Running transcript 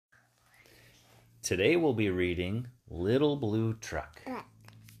Today we'll be reading Little Blue Truck.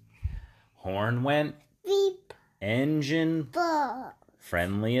 Horn went Beep. Engine Ball.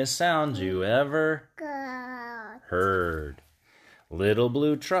 friendliest sound you ever God. heard. Little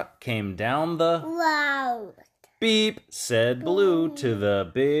Blue Truck came down the Wow. beep, said Blue to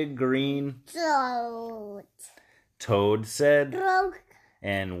the big green Toad. Toad said Broke.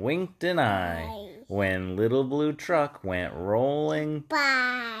 and winked an eye when Little Blue Truck went rolling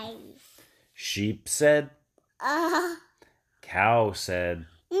Bye. Sheep said, cow said,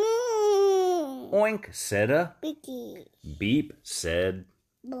 oink said a, Bicky. beep said,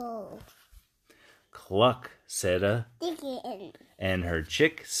 Bull. cluck said a, Dickens. and her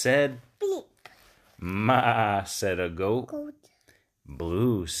chick said, Beep. ma said a goat, Goat.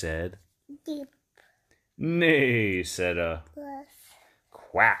 Blue said, Deep. neigh said a, Plus.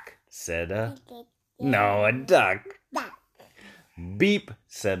 quack said a, Dick. no, a duck, Duck. beep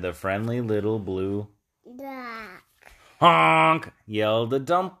said the friendly little blue, Duck. honk yelled a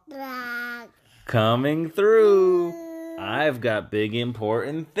dump, Duck. coming through. I've got big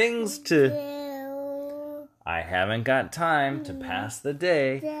important things to. I haven't got time to pass the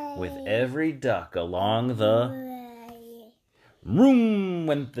day with every duck along the. Room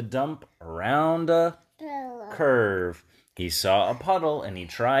went the dump around a curve. He saw a puddle and he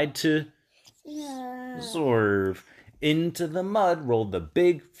tried to swerve. Into the mud rolled the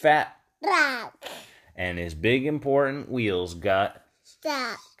big fat Duck. and his big important wheels got.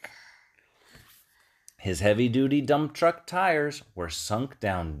 Duck. His heavy-duty dump truck tires were sunk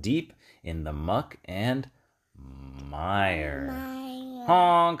down deep in the muck and mire.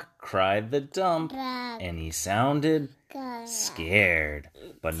 Honk, cried the dump, and he sounded scared.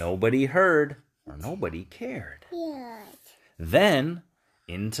 But nobody heard or nobody cared. Then,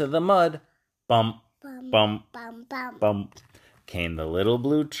 into the mud, bump, bump, Bum bum. bump, came the little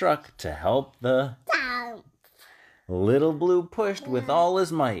blue truck to help the Dump. Little Blue pushed with all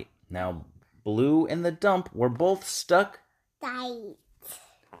his might. Now Blue and the dump were both stuck. Tight.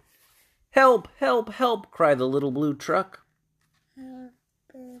 Help, help, help, cried the little blue truck.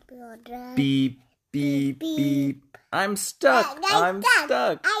 Beep, beep, beep. I'm stuck, I'm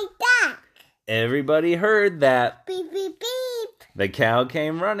stuck. I duck. Everybody heard that. Beep beep beep. The cow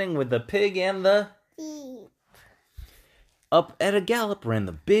came running with the pig and the... Beep. Up at a gallop ran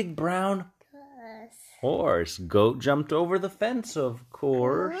the big brown Cuss. horse. Goat jumped over the fence, of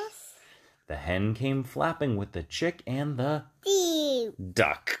course. The hen came flapping with the chick and the Beep.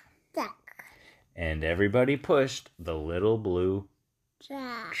 duck. Duck. And everybody pushed the little blue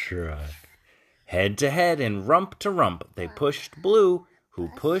Duck. truck. Head to head and rump to rump, they pushed Blue, who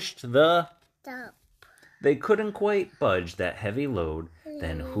pushed the... Dump. They couldn't quite budge that heavy load.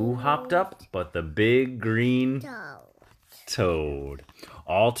 Then who hopped up but the big green Toad. toad?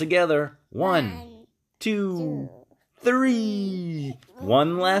 All together, 1, 2, 3.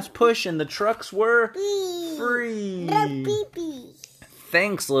 One last push and the trucks were Beep. free. Beep beep.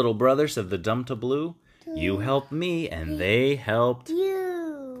 Thanks, little brother, said the dump to Blue. You helped me and they helped.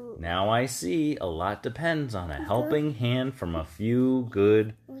 You. Now I see a lot depends on a helping hand from a few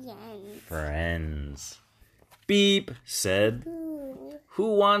good friends. Beep, said,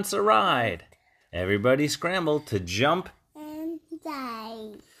 who wants a ride? Everybody scrambled to jump. And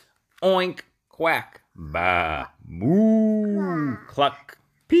die. Oink, quack, ba, moo, cluck,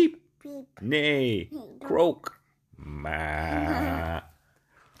 peep, Beep. neigh, croak, ma.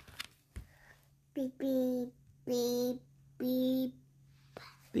 Beep beep beep beep.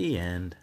 The end.